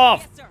 Fuck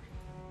off!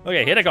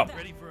 Okay, here I go.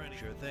 Ready for any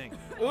sure thing.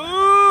 Ooh,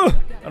 I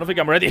don't think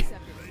I'm ready.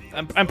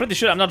 I'm pretty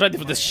sure I'm not ready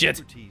for this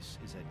shit.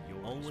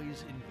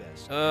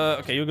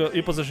 Okay,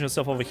 you position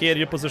yourself over here,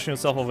 you position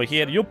yourself over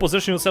here, you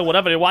position yourself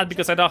whatever you want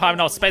because I don't have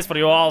enough space for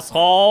you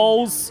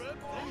assholes.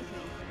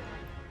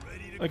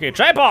 Okay,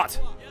 tripod!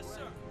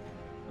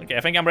 Okay,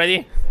 I think I'm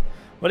ready.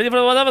 Ready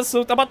for whatever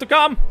suit about to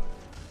come.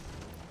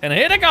 And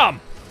here they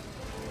come!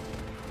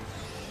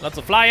 Lots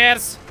of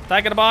flyers,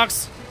 tiger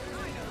box.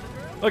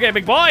 Okay,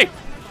 big boy!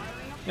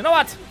 You know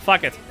what?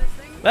 Fuck it.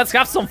 Let's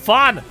have some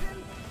fun!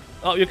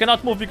 Oh, you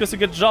cannot move because you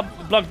get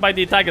blocked by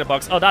the tiger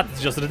box. Oh,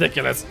 that's just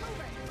ridiculous.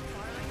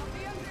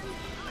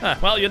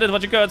 Well, you did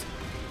what you could.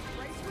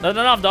 Not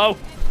enough, though.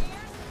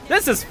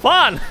 This is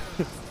fun!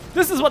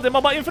 This is what the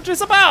mobile infantry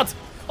is about!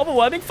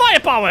 Overwhelming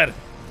firepower!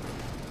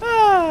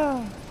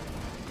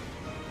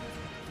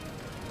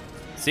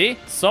 See?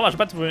 So much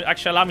better when you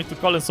actually allow me to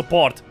call in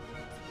support.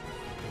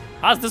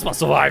 How's this one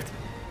survived?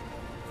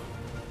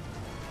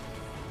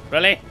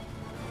 Really?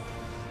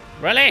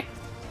 Really?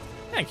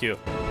 Thank you.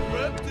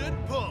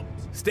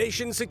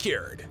 Station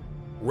secured.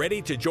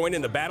 Ready to join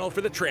in the battle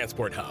for the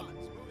transport hub.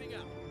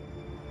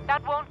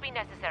 That won't be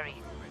necessary.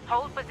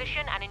 Hold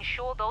position and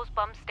ensure those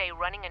pumps stay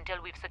running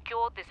until we've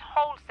secured this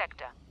whole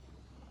sector.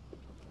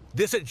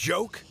 This a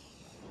joke?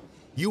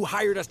 You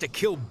hired us to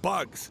kill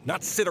bugs,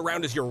 not sit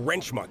around as your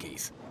wrench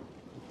monkeys.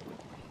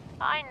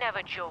 I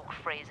never joke,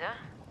 Fraser.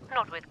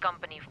 Not with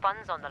company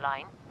funds on the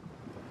line.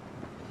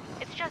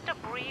 It's just a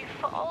brief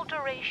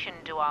alteration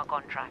to our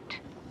contract.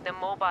 The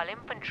mobile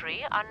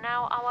infantry are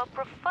now our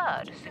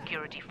preferred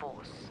security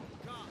force.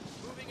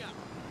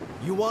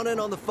 You want in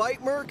on the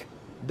fight, Merc?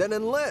 Then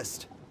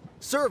enlist.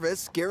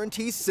 Service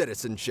guarantees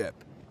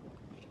citizenship.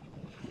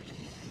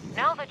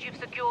 Now that you've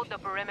secured the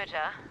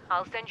perimeter,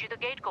 I'll send you the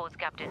gate codes,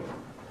 Captain.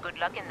 Good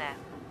luck in there.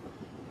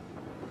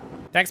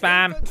 Thanks,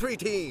 ma'am. Infantry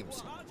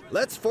teams,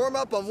 let's form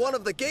up on one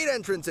of the gate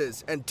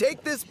entrances and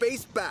take this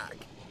base back.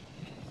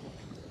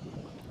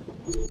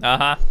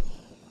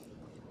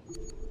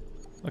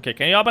 Okay,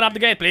 can you open up the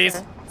gate,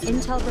 please?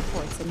 Intel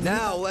reports.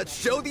 Now let's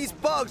show these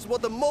bugs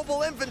what the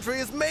mobile infantry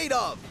is made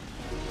of.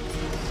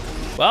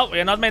 Well,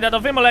 we're not made out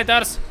of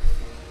immolators.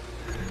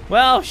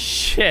 Well,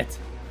 shit.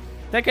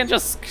 They can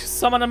just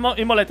summon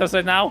immolators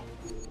right now.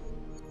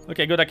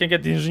 Okay, good. I can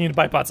get the engineered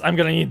bipods. I'm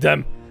gonna need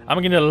them. I'm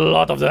gonna need a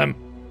lot of them.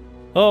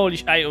 Holy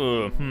sh...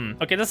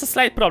 Okay, that's a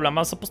slight problem.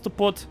 I'm supposed to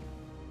put...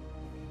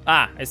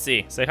 Ah, I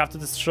see. So I have to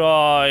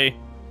destroy...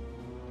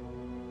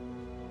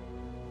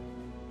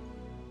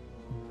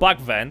 bug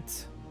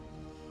vent.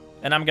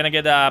 And I'm gonna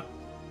get a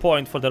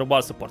point for the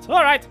wall support.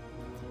 Alright.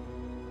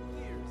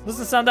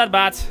 Doesn't sound that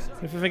bad,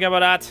 if you think about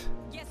that.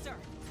 Yes, sir.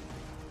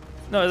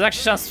 No, it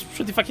actually sounds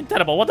pretty fucking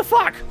terrible. What the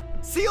fuck?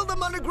 Seal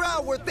them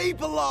underground where they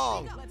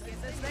belong!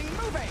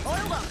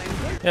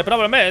 Yeah,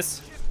 problem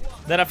is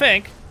that I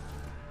think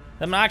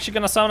that I'm actually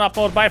gonna summon up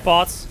more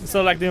bipods instead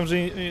of like the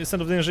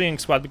engineering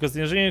squad, because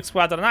the engineering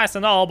squad are nice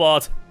and all,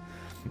 but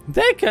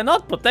they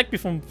cannot protect me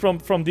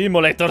from the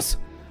immolators.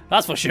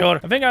 That's for sure.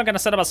 I think I'm gonna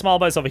set up a small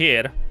base over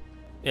here.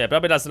 Yeah,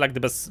 probably that's like the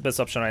best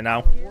option right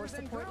now. War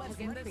support has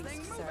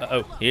increased, sir.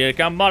 Uh-oh, here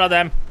come more of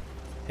them.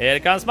 Here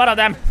comes more of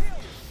them.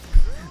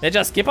 They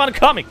just keep on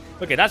coming.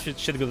 Okay, that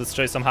should go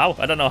destroy somehow.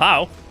 I don't know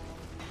how.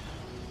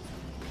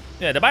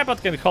 Yeah, the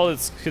bipod can hold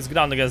his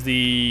ground against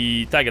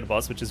the tiger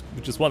boss, which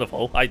is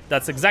wonderful.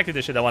 That's exactly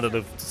the shit I wanted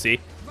to see.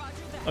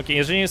 Okay,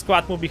 engineering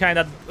squad move behind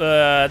that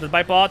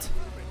bipod.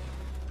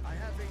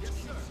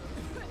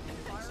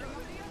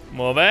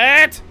 Move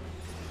it.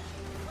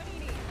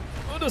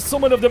 Oh, there's so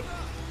many of them.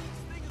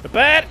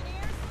 Prepare.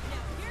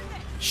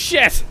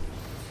 Shit.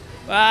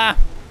 I've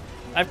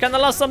kind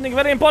of lost something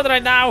very important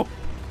right now.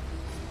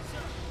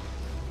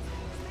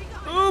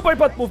 Oh,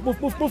 bipod, move.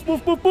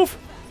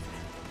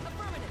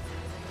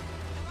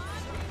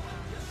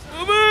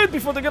 Move it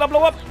before they're gonna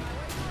blow up.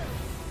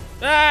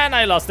 And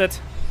I lost it.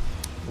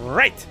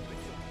 Right.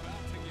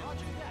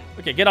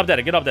 Okay, get up there.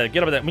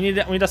 We need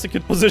a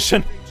secure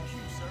position.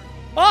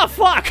 Oh,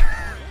 fuck.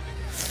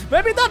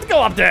 Maybe not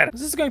go up there.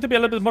 This is going to be a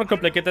little bit more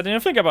complicated than you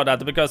think about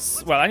that,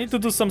 because, well, I need to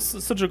do some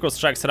surgical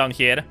strikes around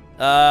here.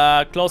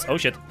 Close. Oh,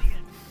 shit.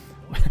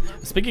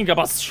 Speaking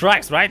about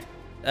strikes, right?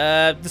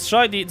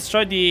 Destroy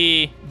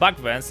the bug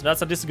vents.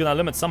 That's at least gonna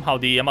limit somehow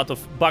the amount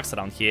of bugs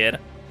around here.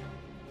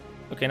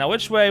 Okay, now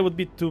which way would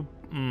be to...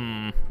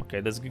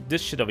 okay, there's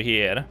this shit over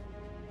here.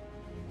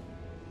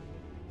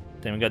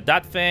 Then we got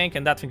that thing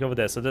and that thing over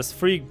there. So there's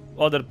 3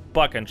 other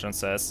bug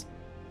entrances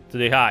to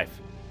the hive.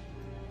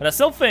 But I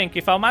still think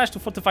if I manage to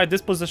fortify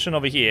this position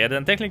over here,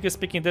 then technically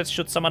speaking, that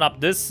should summon up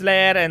this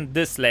layer and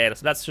this layer.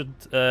 So that should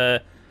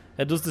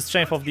reduce the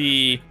strength of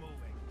the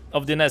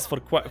nest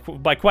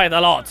by quite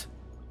a lot.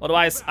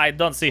 Otherwise, I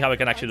don't see how we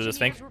can actually do this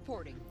thing.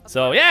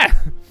 So yeah,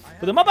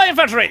 for the mobile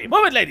infantry,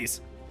 move it,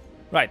 ladies.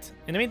 Right.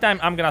 In the meantime,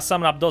 I'm gonna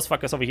summon up those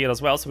fuckers over here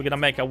as well. So we're gonna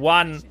make a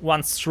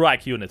one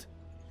strike unit.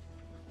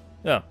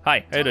 Oh,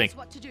 hi. How you doing?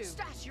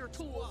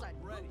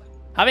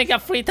 Having a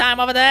free time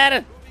over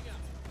there?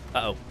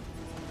 Uh-oh.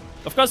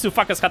 Of course you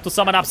fuckers had to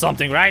summon up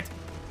something, right?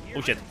 Oh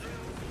shit.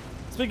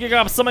 Speaking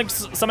of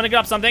summoning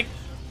up something.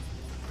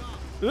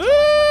 Here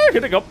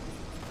they go.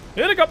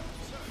 Here they go.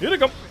 Here they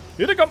go.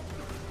 Here they go.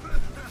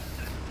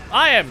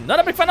 I am not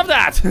a big fan of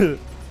that.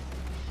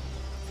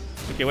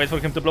 Okay, wait for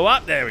him to blow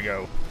up. There we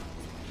go.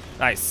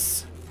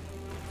 Nice.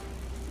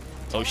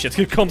 Oh shit,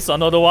 here comes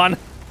another one.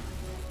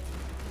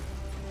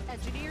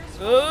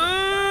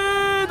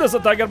 There's a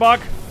tiger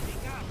bug.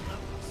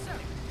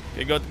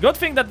 Okay, good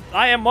thing that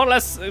I am more or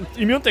less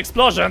immune to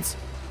explosions.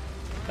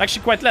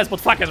 Actually quite less, but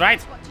fuck it,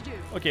 right?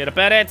 Okay,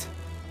 repair it.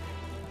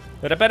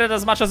 Repair it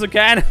as much as you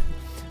can.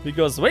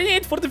 Because we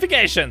need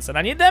fortifications, and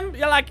I need them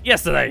like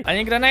yesterday. I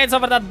need grenades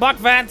over that bug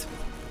vent.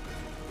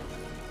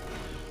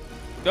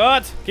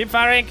 Good. Keep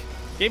firing.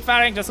 Keep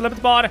firing. Just a little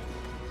bit more.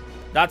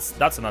 That's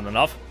not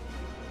enough.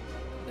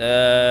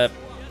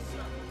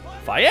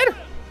 Fire?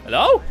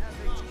 Hello?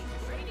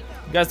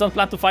 You guys don't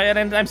plan to fire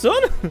anytime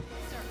soon?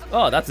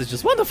 Oh, that is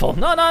just wonderful.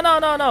 No.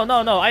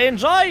 I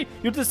enjoy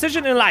your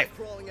decision in life.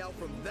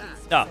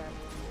 Oh,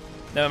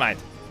 never mind.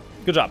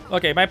 Good job.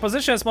 Okay, my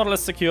position is more or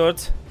less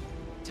secured.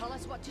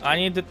 I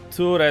need the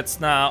turrets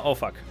now. Oh,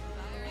 fuck.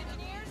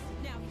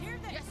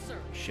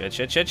 Shit.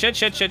 Okay,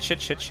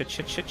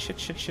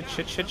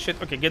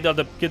 get the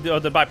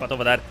other bipod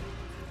over there.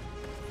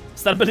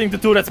 Start building the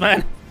turrets,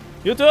 man.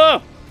 You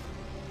too.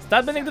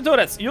 Start building the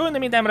turrets. You, in the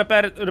meantime,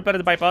 repair the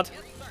bipod.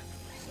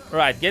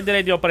 Right, get the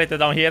radio operator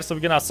down here, so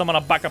we're gonna summon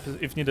a backup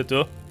if needed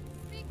to.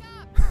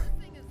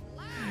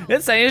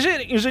 It's an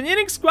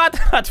engineering squad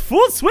at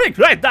full swing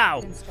right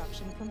now.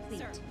 Construction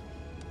complete.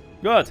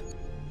 Good.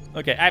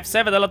 Okay, I've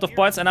saved a lot of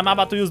points, and I'm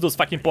about to use those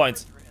fucking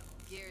points.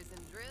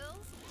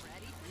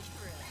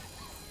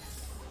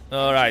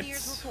 Alright,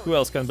 who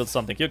else can build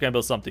something? You can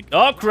build something.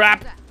 Oh,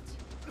 crap!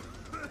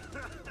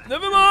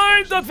 Never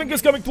mind, that thing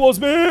is coming towards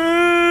me!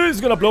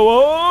 It's gonna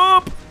blow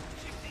up!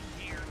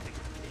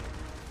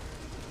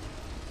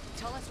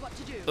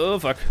 Oh,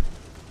 fuck.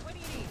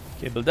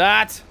 Okay, build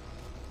that.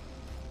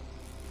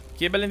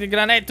 Keep building the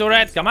grenade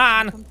turret, come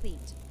on!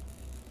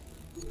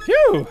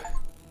 Phew!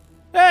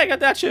 Hey, I got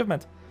the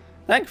achievement.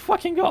 Thank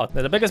fucking god.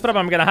 Now, the biggest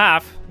problem I'm gonna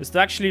have is to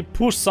actually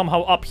push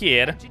somehow up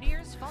here.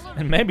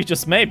 And maybe,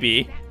 just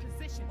maybe,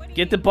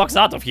 get the box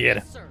out of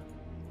here.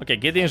 Okay,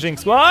 get the engineering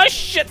squad. Oh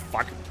shit,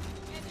 fuck.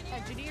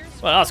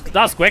 Well, that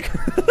was quick.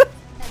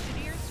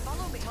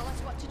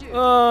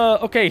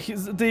 Okay,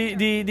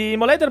 the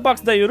immolator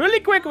box, they're really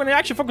quick when you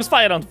actually focus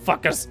fire on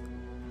fuckers.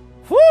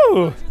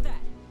 Whew.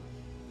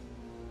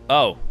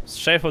 Oh,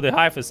 shape of the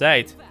hive is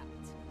 8.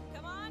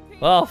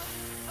 Well,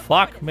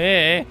 fuck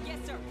me.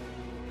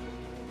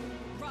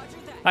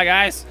 Hi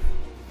guys.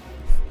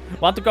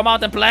 Want to come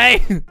out and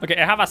play? Okay,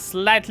 I have a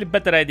slightly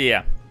better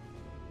idea.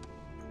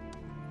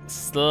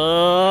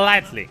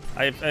 Slightly.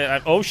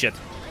 Oh shit.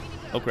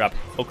 Oh crap.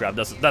 Oh crap.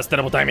 That's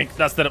terrible timing.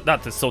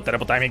 That is so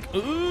terrible timing.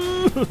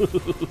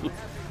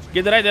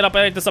 Get the radio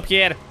operators up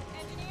here.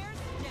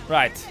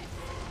 Right.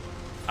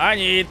 I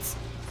need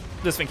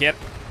this thing here.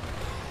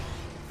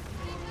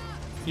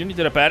 You need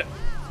to repair.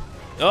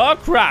 Oh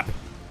crap.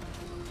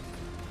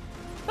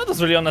 That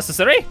was really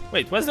unnecessary.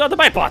 Wait, where's the other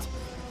bipod?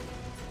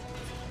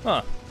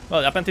 Huh.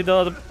 Well, apparently the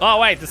other... Oh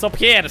wait, it's up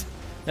here.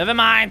 Never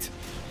mind.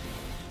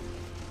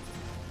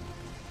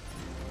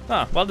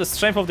 Ah, well, the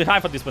strength of the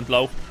hive at this went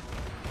low.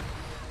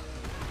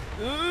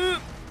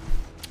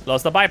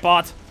 Lost the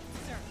bipod.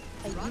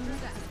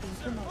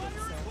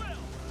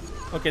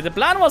 Okay, the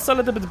plan was a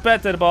little bit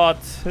better, but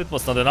it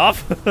was not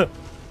enough.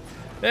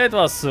 It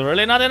was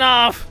really not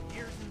enough.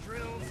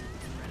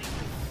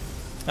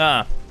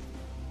 Ah.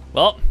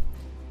 Well,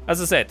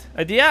 as I said,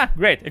 idea,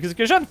 great.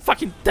 Execution,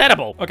 fucking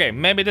terrible. Okay,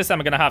 maybe this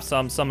time I'm gonna have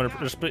some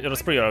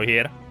Respiro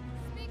here.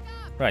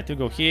 Right, you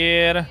go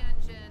here.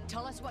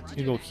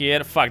 You go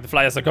here. Fuck, the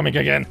flyers are coming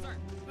again.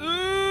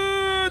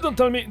 Don't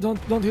tell me. Don't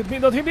hit me.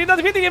 Don't hit me. Don't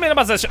hit me. Give me the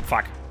position.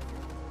 Fuck.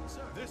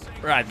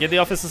 Right, get the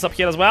officers up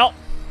here as well.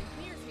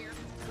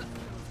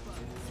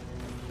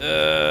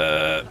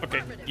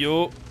 Okay,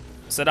 you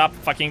set up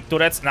fucking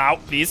turrets now,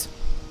 please.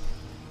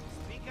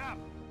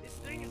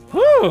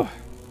 Whew.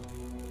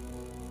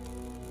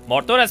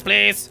 More turrets,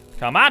 please.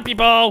 Come on,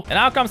 people. And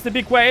now comes the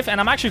big wave, and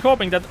I'm actually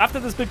hoping that after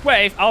this big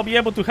wave, I'll be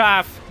able to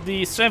have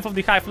the strength of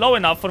the hive low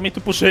enough for me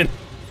to push in.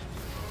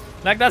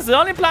 Like, that's the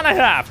only plan I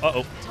have.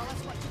 Uh-oh.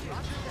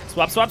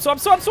 Swap, swap, swap,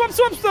 swap, swap,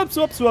 swap, swap,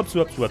 swap, swap,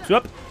 swap, swap,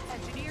 swap.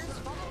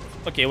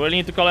 Okay, we'll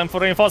need to call him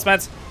for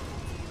reinforcements.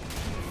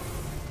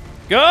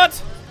 Good.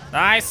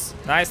 Nice,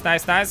 nice,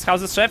 nice, nice.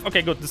 How's the strength?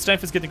 Okay, good. The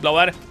strength is getting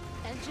lower.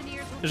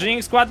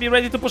 Engineering squad, be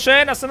ready to push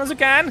in as soon as you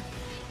can.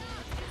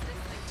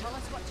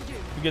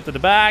 You get to the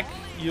back.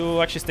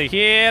 You actually stay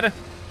here.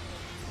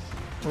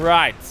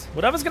 Right.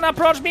 Whatever's gonna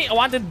approach me, I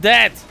want it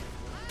dead.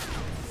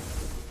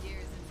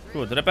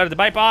 Good. Repair the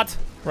bipod.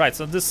 Right.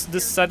 So this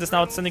side is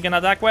now sending an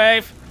attack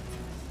wave.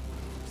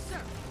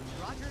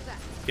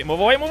 Okay, move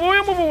away, move away,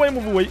 move away,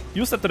 move away.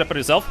 Use that to repair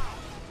yourself.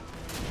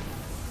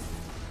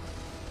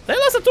 They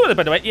lost a turret,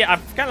 by the way. Yeah,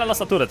 I've kind of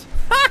lost a turret.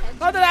 Ha!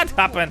 How did that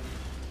happen?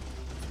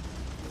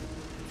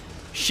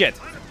 Shit.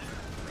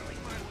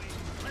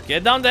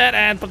 Get down there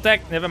and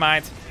protect. Never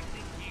mind.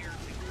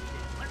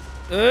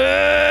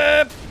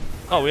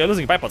 Oh, we are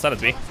losing bipods,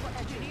 aren't we?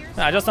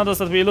 I just noticed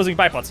that we are losing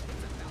bipods.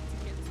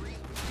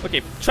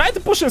 Okay, try to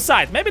push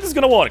inside. Maybe this is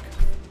gonna work.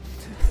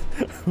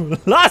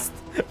 Last,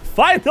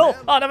 final.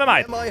 Oh, never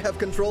mind. I have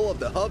control of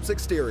the hub's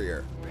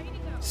exterior.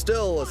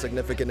 Still a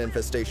significant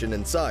infestation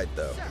inside,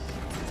 though.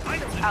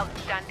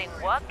 Outstanding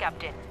work,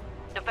 Captain.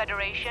 The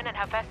Federation and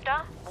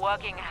Hephaestus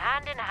working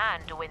hand in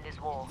hand to win this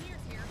war.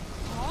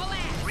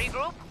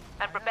 Regroup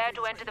and prepare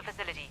to enter the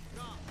facility.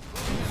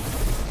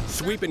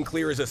 Sweep and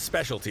clear is a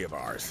specialty of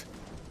ours.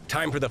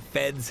 Time for the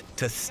feds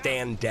to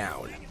stand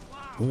down.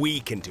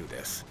 We can do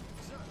this.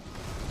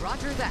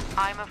 Roger that.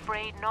 I'm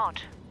afraid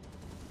not.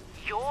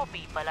 Your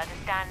people are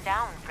to stand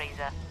down,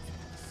 Fraser.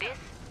 This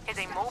is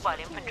a mobile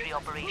infantry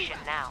operation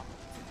now.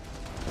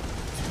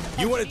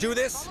 You want to do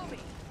this?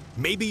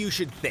 Maybe you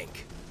should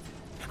think.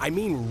 I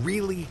mean,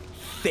 really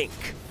think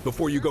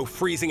before you go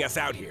freezing us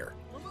out here.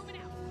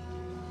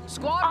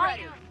 Squad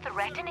ready. Are you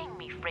threatening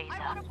me,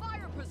 Fraser?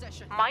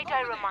 Might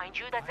I remind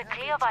you that's a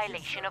clear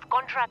violation of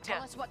contract?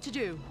 Tell us what to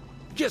do.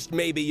 Just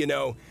maybe, you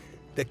know,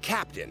 the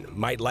captain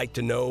might like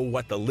to know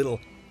what the little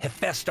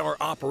Hephaestus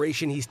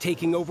operation he's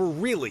taking over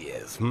really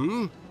is,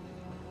 hmm?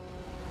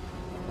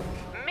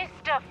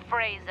 Mr.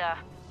 Fraser,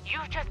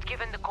 you've just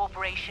given the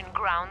corporation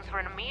grounds for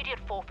an immediate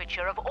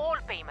forfeiture of all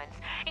payments,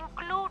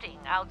 including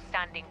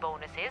outstanding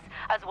bonuses,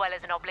 as well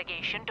as an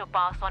obligation to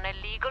pass on a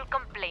legal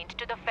complaint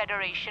to the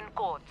Federation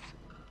courts.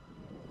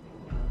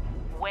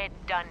 We're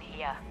done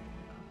here.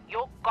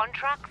 Your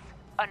contract's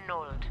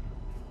annulled.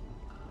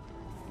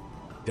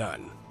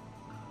 Done.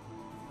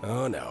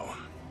 Oh no.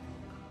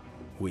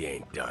 We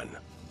ain't done.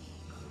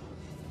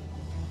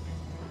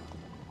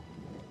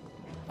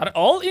 Are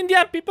all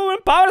Indian people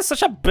in power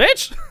such a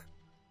bitch?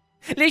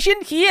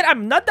 Listen here,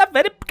 I'm not a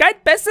very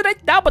kind person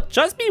right now, but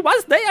trust me,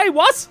 once day I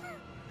was.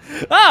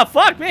 Ah,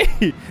 fuck me.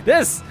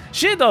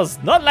 She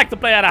does not like to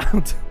play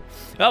around.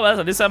 Oh well,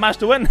 at least I managed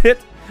to win it.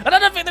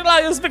 Another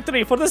glorious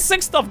victory for the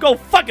 6th of Go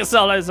Fuck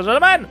Yourself, ladies and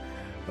gentlemen.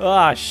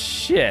 Ah,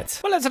 shit.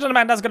 Well, ladies and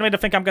gentlemen, that's gonna be the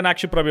thing I'm gonna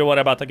actually probably worry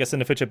about, I guess, in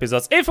the future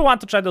episodes. If you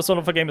want to try the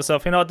solo for game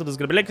yourself, you know what to do. There's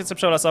gonna be a link in the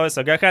description as always,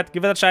 so go ahead,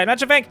 give it a try, and what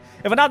you think.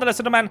 If for now, ladies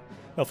and gentlemen,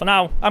 well, for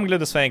now, I'm gonna do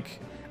this thing.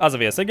 As of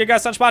here, thank you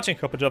guys so much for watching.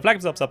 Hope you enjoyed.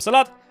 Like, subs, a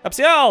lot. I'll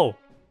see you all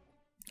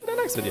in the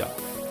next video.